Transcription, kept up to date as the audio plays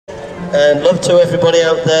and love to everybody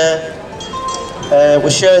out there. We're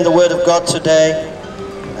sharing the Word of God today,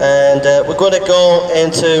 and we're going to go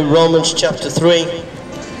into Romans chapter 3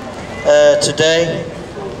 today,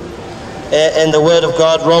 in the Word of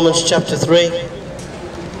God, Romans chapter 3.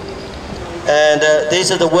 And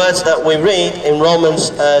these are the words that we read in Romans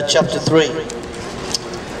chapter 3.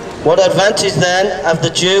 What advantage then of the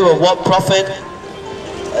Jew, or what profit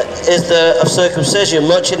is there of circumcision?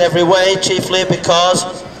 Much in every way, chiefly because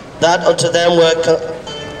that unto them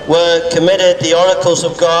were committed the oracles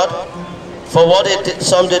of God. For what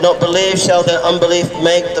some did not believe, shall their unbelief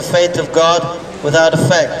make the faith of God without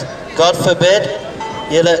effect? God forbid.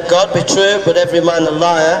 Yea, let God be true, but every man a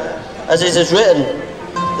liar, as it is written,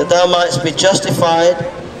 that thou mightst be justified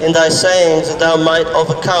in thy sayings, that thou might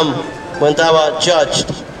overcome when thou art judged.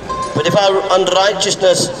 But if our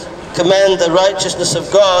unrighteousness commend the righteousness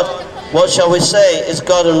of God, what shall we say? Is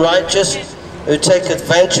God unrighteous, who taketh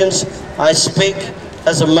vengeance? I speak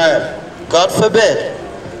as a man. God forbid.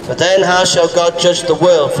 But then how shall God judge the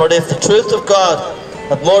world? For if the truth of God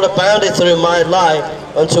hath more abounded through my life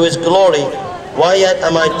unto his glory, why yet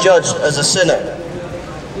am I judged as a sinner?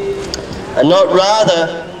 And not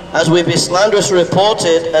rather as we be slanderously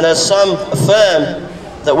reported, and as some affirm,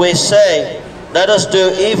 that we say, let us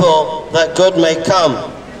do evil that good may come,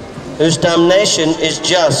 whose damnation is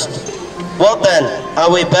just. What then?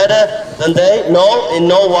 Are we better than they? No, in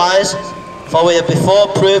no wise, for we are before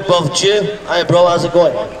proved both Jew. Hi bro, how's it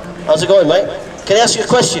going? How's it going, mate? Can I ask you a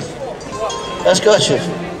question? Ask a question.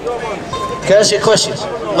 Can I ask you a question?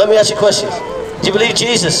 Let me ask you a question. Do you believe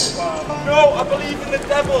Jesus? No, I believe in the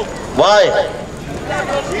devil. Why?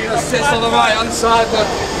 Jesus sits on the right hand side of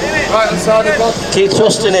God. Keep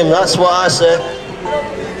trusting him, that's what I say.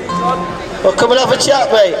 Well, come and have a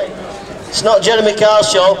chat, mate. It's not Jeremy Carl's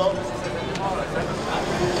show.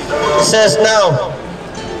 It says, now,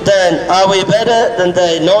 then, are we better than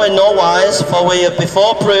they? No, in no wise, for we have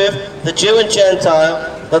before proved, the Jew and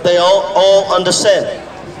Gentile, that they all under sin.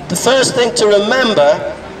 The first thing to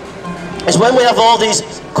remember is when we have all these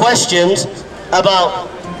questions about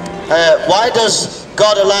why does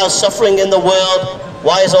God allow suffering in the world,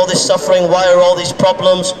 why is all this suffering, why are all these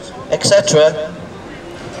problems, etc.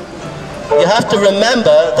 You have to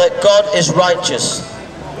remember that God is righteous,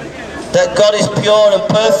 that God is pure and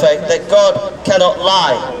perfect, that God cannot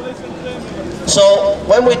lie. So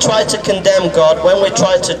when we try to condemn God, when we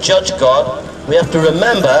try to judge God, we have to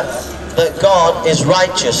remember that God is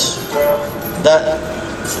righteous, that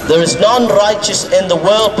there is none righteous in the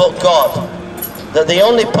world but God, that the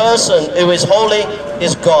only person who is holy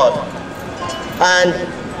is God. And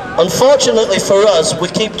unfortunately for us, we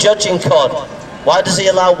keep judging God. Why does he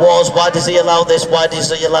allow wars? Why does he allow this? Why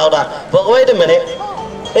does he allow that? But wait a minute,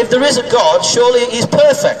 if there is a God, surely he's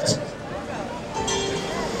perfect.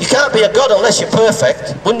 You can't be a God unless you're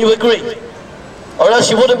perfect, wouldn't you agree? Or else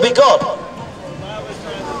you wouldn't be God.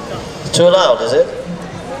 Too loud, is it?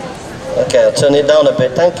 Okay, I'll turn it down a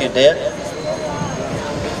bit. Thank you, dear.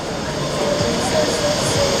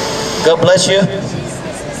 God bless you.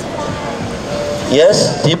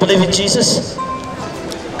 Yes? Do you believe in Jesus?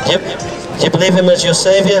 Do you believe him as your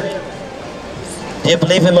Savior? Do you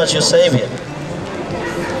believe him as your Savior?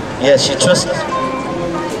 Yes, you trust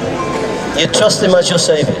him as your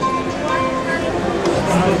Savior.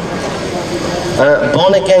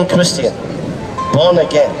 Born again Christian. Born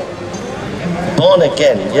again. Born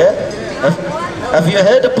again, yeah? Have you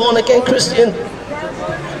heard of born again Christian?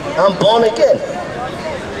 I'm born again.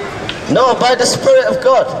 No, by the Spirit of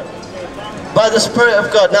God. By the Spirit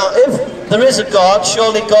of God. Now, if there is a God,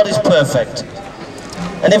 surely God is perfect.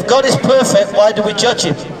 And if God is perfect, why do we judge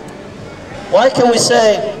him? Why can we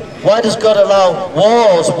say, why does God allow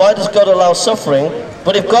wars? Why does God allow suffering?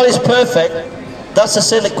 But if God is perfect, that's a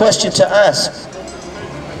silly question to ask.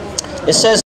 It says,